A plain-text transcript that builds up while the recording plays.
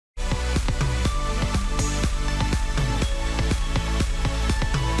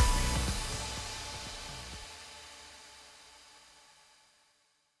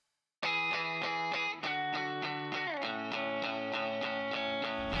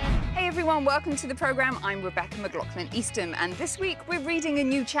everyone, welcome to the programme. I'm Rebecca McLaughlin-Eastham, and this week we're reading a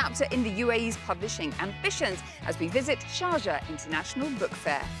new chapter in the UAE's publishing ambitions as we visit Sharjah International Book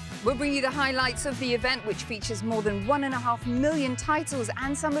Fair. We'll bring you the highlights of the event, which features more than 1.5 million titles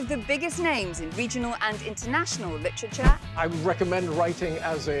and some of the biggest names in regional and international literature. I would recommend writing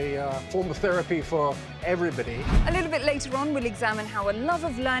as a form of therapy for everybody. A little bit later on, we'll examine how a love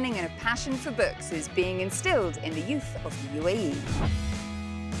of learning and a passion for books is being instilled in the youth of the UAE.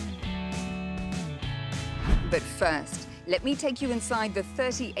 But first, let me take you inside the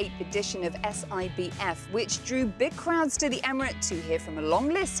 38th edition of SIBF, which drew big crowds to the Emirate to hear from a long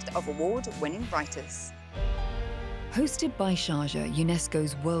list of award-winning writers. Hosted by Sharjah,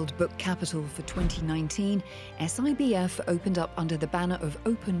 UNESCO's World Book Capital for 2019, SIBF opened up under the banner of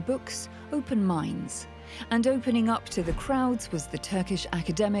Open Books, Open Minds. And opening up to the crowds was the Turkish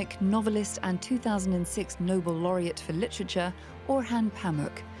academic, novelist and 2006 Nobel laureate for literature, Orhan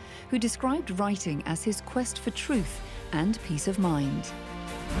Pamuk, who described writing as his quest for truth and peace of mind.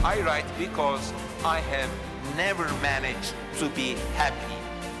 I write because I have never managed to be happy.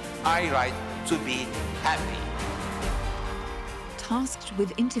 I write to be happy. Tasked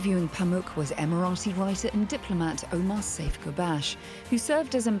with interviewing Pamuk was Emirati writer and diplomat Omar Saif Ghobash, who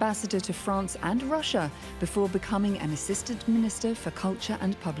served as ambassador to France and Russia before becoming an assistant minister for culture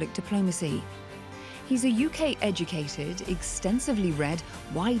and public diplomacy. He's a UK-educated, extensively read,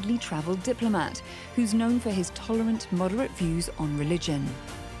 widely travelled diplomat who's known for his tolerant, moderate views on religion.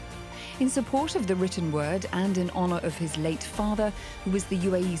 In support of the written word and in honour of his late father, who was the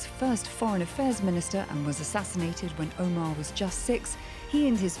UAE's first foreign affairs minister and was assassinated when Omar was just 6, he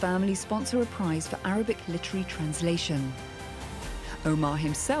and his family sponsor a prize for Arabic literary translation. Omar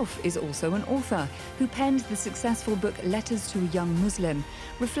himself is also an author who penned the successful book Letters to a Young Muslim,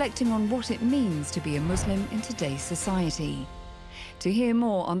 reflecting on what it means to be a Muslim in today's society. To hear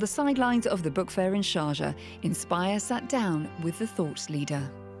more on the sidelines of the book fair in Sharjah, Inspire sat down with the thought leader.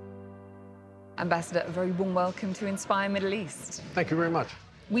 Ambassador, a very warm welcome to Inspire Middle East. Thank you very much.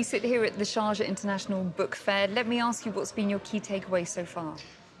 We sit here at the Sharjah International Book Fair. Let me ask you, what's been your key takeaway so far?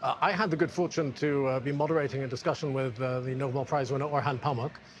 I had the good fortune to be moderating a discussion with the Nobel Prize winner Orhan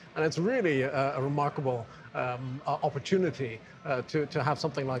Pamuk, and it's really a remarkable opportunity to have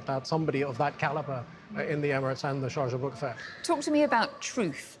something like that, somebody of that caliber in the Emirates and the Sharjah Book Fair. Talk to me about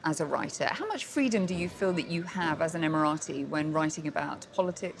truth as a writer. How much freedom do you feel that you have as an Emirati when writing about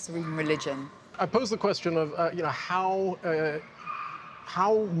politics or even religion? I pose the question of,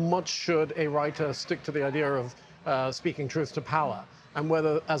 how much should a writer stick to the idea of speaking truth to power? And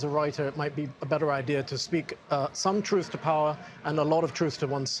whether, as a writer, it might be a better idea to speak some truth to power and a lot of truth to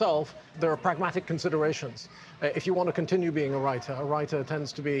oneself. There are pragmatic considerations. If you want to continue being a writer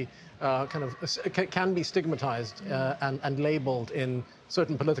tends to be can be stigmatized and labeled in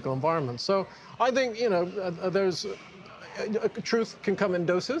certain political environments. So I think, truth can come in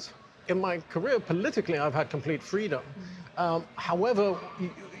doses. In my career, politically, I've had complete freedom. However,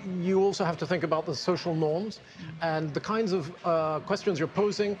 you also have to think about the social norms and the kinds of questions you're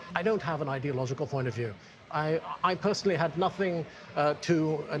posing. I don't have an ideological point of view. I personally had nothing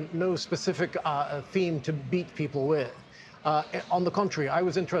no specific theme to beat people with. On the contrary, I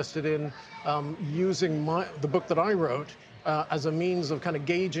was interested in using the book that I wrote as a means of kind of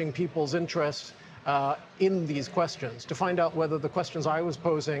gauging people's interest in these questions, to find out whether the questions I was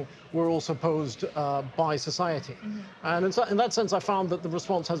posing were also posed by society. And in that sense, I found that the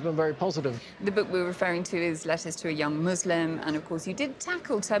response has been very positive. The book we're referring to is Letters to a Young Muslim, and of course you did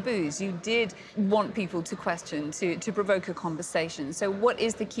tackle taboos. You did want people to question, to provoke a conversation. So what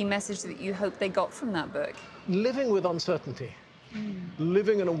is the key message that you hope they got from that book? Living with uncertainty.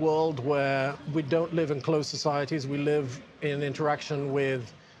 Living in a world where we don't live in closed societies, we live in interaction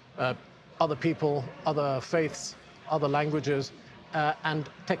with other people, other faiths, other languages, and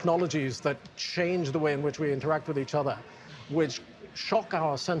technologies that change the way in which we interact with each other, which shock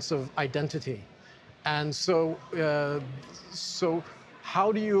our sense of identity. And so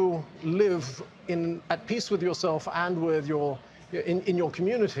how do you live at peace with yourself and with in your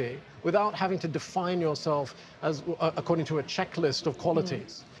community without having to define yourself as according to a checklist of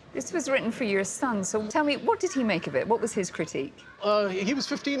qualities? This was written for your son, so tell me, what did he make of it? What was his critique? He was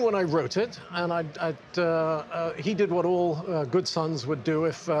 15 when I wrote it, and he did what all good sons would do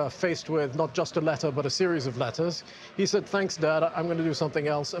if faced with not just a letter, but a series of letters. He said, "Thanks, Dad, I'm going to do something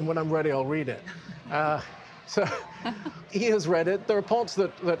else, and when I'm ready, I'll read it." So he has read it. There are parts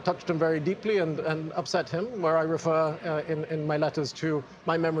that touched him very deeply and upset him, where I refer in my letters to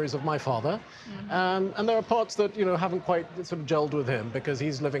my memories of my father. And there are parts that, haven't quite sort of gelled with him because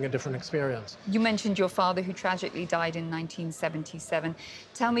he's living a different experience. You mentioned your father, who tragically died in 1977.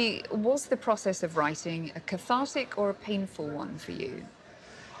 Tell me, was the process of writing a cathartic or a painful one for you?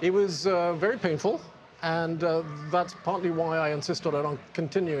 It was very painful, and that's partly why I insisted on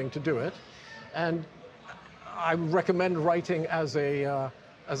continuing to do it. And I recommend writing as a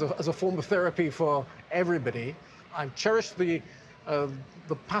form of therapy for everybody. I cherish the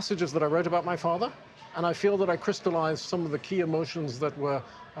passages that I wrote about my father, and I feel that I crystallized some of the key emotions that were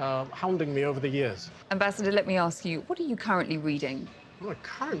hounding me over the years. Ambassador, let me ask you, what are you currently reading? Well, I'm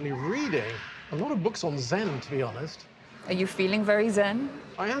currently reading a lot of books on Zen, to be honest. Are you feeling very Zen?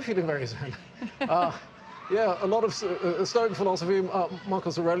 I am feeling very Zen. Yeah, a lot of Stoic philosophy.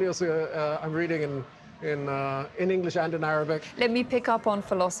 Marcus Aurelius, I'm reading in English and in Arabic. Let me pick up on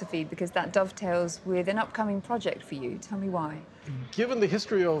philosophy, because that dovetails with an upcoming project for you. Tell me why. Given the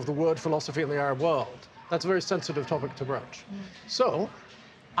history of the word philosophy in the Arab world, that's a very sensitive topic to broach. So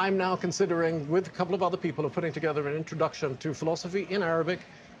I'm now considering, with a couple of other people, of putting together an introduction to philosophy in Arabic,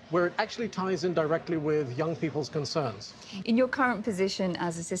 where it actually ties in directly with young people's concerns. In your current position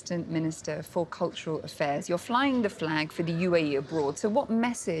as Assistant Minister for Cultural Affairs, you're flying the flag for the UAE abroad. So what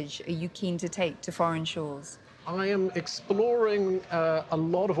message are you keen to take to foreign shores? I am exploring a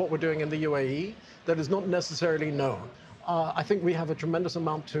lot of what we're doing in the UAE that is not necessarily known. I think we have a tremendous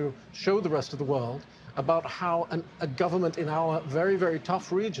amount to show the rest of the world about how a government in our very, very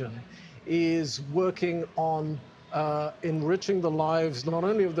tough region is working on enriching the lives not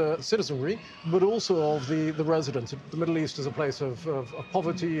only of the citizenry, but also of the residents. The Middle East is a place of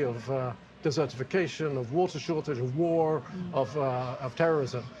poverty, of desertification, of water shortage, of war, of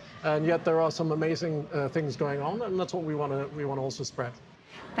terrorism. And yet there are some amazing things going on, and that's what we want to also spread.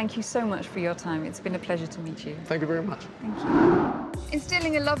 Thank you so much for your time. It's been a pleasure to meet you. Thank you very much. Thank you.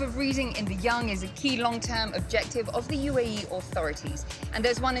 Instilling a love of reading in the young is a key long-term objective of the UAE authorities. And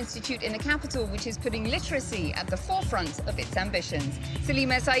there's one institute in the capital which is putting literacy at the forefront of its ambitions.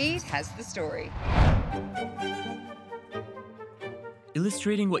 Salima Saeed has the story.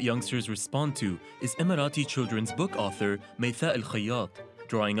 Illustrating what youngsters respond to is Emirati children's book author Maytha Al-Khayyat,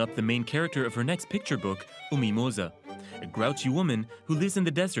 drawing up the main character of her next picture book, Mimosa, a grouchy woman who lives in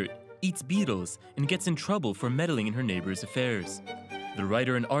the desert, eats beetles, and gets in trouble for meddling in her neighbors' affairs. The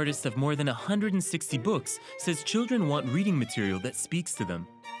writer and artist of more than 160 books says children want reading material that speaks to them.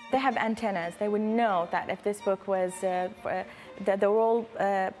 They have antennas. They would know that if this book was, the whole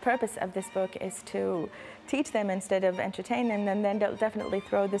purpose of this book is to teach them instead of entertain them, and then they'll definitely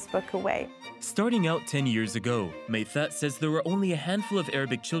throw this book away. Starting out 10 years ago, Maythat says there were only a handful of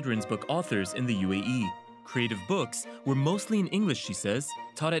Arabic children's book authors in the UAE. Creative books were mostly in English, she says,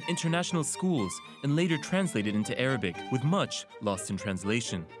 taught at international schools and later translated into Arabic, with much lost in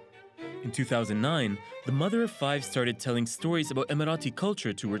translation. In 2009, the mother of 5 started telling stories about Emirati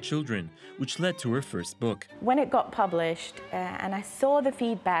culture to her children, which led to her first book. When it got published, and I saw the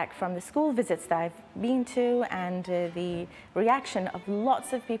feedback from the school visits that I've been to, and the reaction of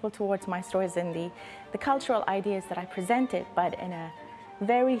lots of people towards my stories and the cultural ideas that I presented, but in a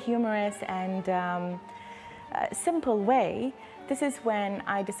very humorous and simple way, this is when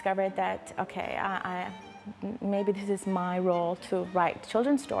I discovered that, okay, maybe this is my role to write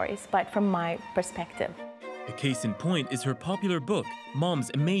children's stories, but from my perspective. A case in point is her popular book,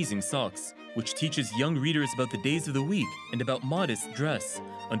 Mom's Amazing Socks, which teaches young readers about the days of the week and about modest dress,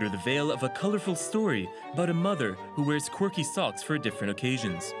 under the veil of a colorful story about a mother who wears quirky socks for different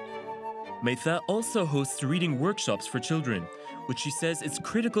occasions. Maytha also hosts reading workshops for children, which she says is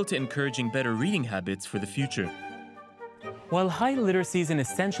critical to encouraging better reading habits for the future. While high literacy is an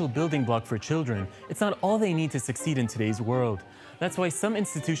essential building block for children, it's not all they need to succeed in today's world. That's why some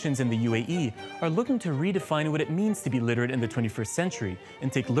institutions in the UAE are looking to redefine what it means to be literate in the 21st century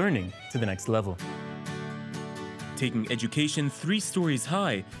and take learning to the next level. Taking education 3 stories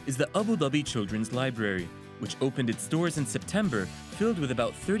high is the Abu Dhabi Children's Library, which opened its doors in September, filled with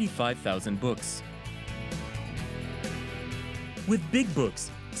about 35,000 books. With big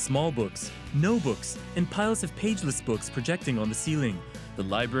books, small books, no books, and piles of pageless books projecting on the ceiling, the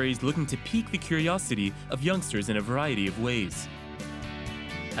library is looking to pique the curiosity of youngsters in a variety of ways.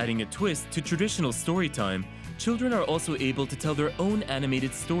 Adding a twist to traditional story time, children are also able to tell their own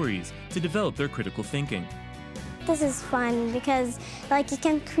animated stories to develop their critical thinking. This is fun because you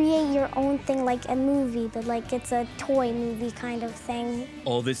can create your own thing like a movie, but it's a toy movie kind of thing.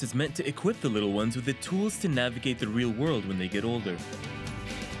 All this is meant to equip the little ones with the tools to navigate the real world when they get older.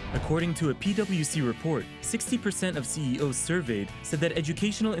 According to a PwC report, 60% of CEOs surveyed said that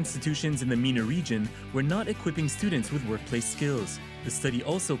educational institutions in the MENA region were not equipping students with workplace skills. The study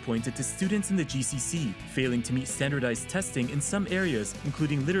also pointed to students in the GCC failing to meet standardized testing in some areas,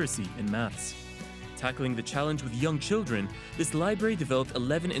 including literacy and maths. Tackling the challenge with young children, this library developed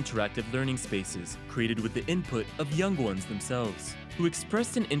 11 interactive learning spaces, created with the input of young ones themselves, who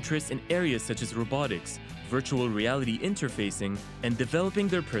expressed an interest in areas such as robotics, virtual reality interfacing, and developing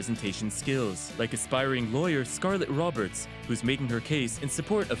their presentation skills, like aspiring lawyer Scarlett Roberts, who's making her case in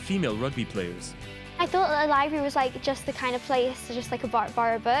support of female rugby players. I thought that a library was like just the kind of place to just like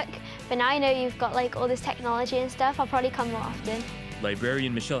borrow a book, but now I know you've got like all this technology and stuff, I'll probably come more often.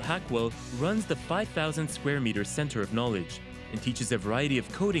 Librarian Michelle Hackwell runs the 5,000 square meter Center of Knowledge and teaches a variety of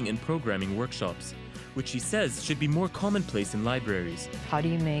coding and programming workshops, which she says should be more commonplace in libraries. How do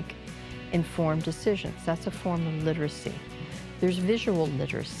you make informed decisions? That's a form of literacy. There's visual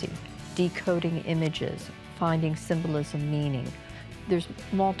literacy, decoding images, finding symbolism, meaning. There's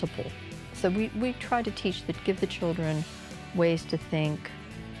multiple. So we try to teach that, give the children ways to think,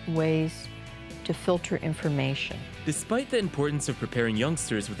 ways to filter information. Despite the importance of preparing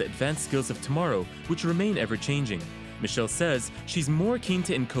youngsters with the advanced skills of tomorrow, which remain ever-changing, Michelle says she's more keen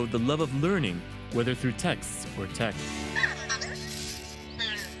to encode the love of learning, whether through texts or tech.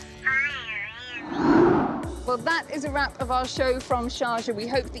 Well, that is a wrap of our show from Sharjah. We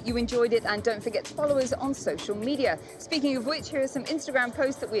hope that you enjoyed it, and don't forget to follow us on social media. Speaking of which, here are some Instagram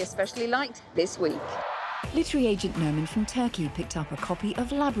posts that we especially liked this week. Literary agent Nermin from Turkey picked up a copy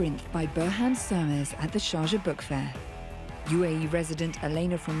of Labyrinth by Burhan Sirmes at the Sharjah Book Fair. UAE resident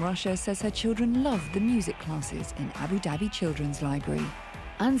Elena from Russia says her children love the music classes in Abu Dhabi Children's Library.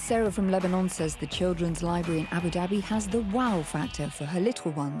 And Sarah from Lebanon says the Children's Library in Abu Dhabi has the wow factor for her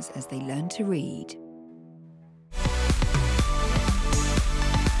little ones as they learn to read.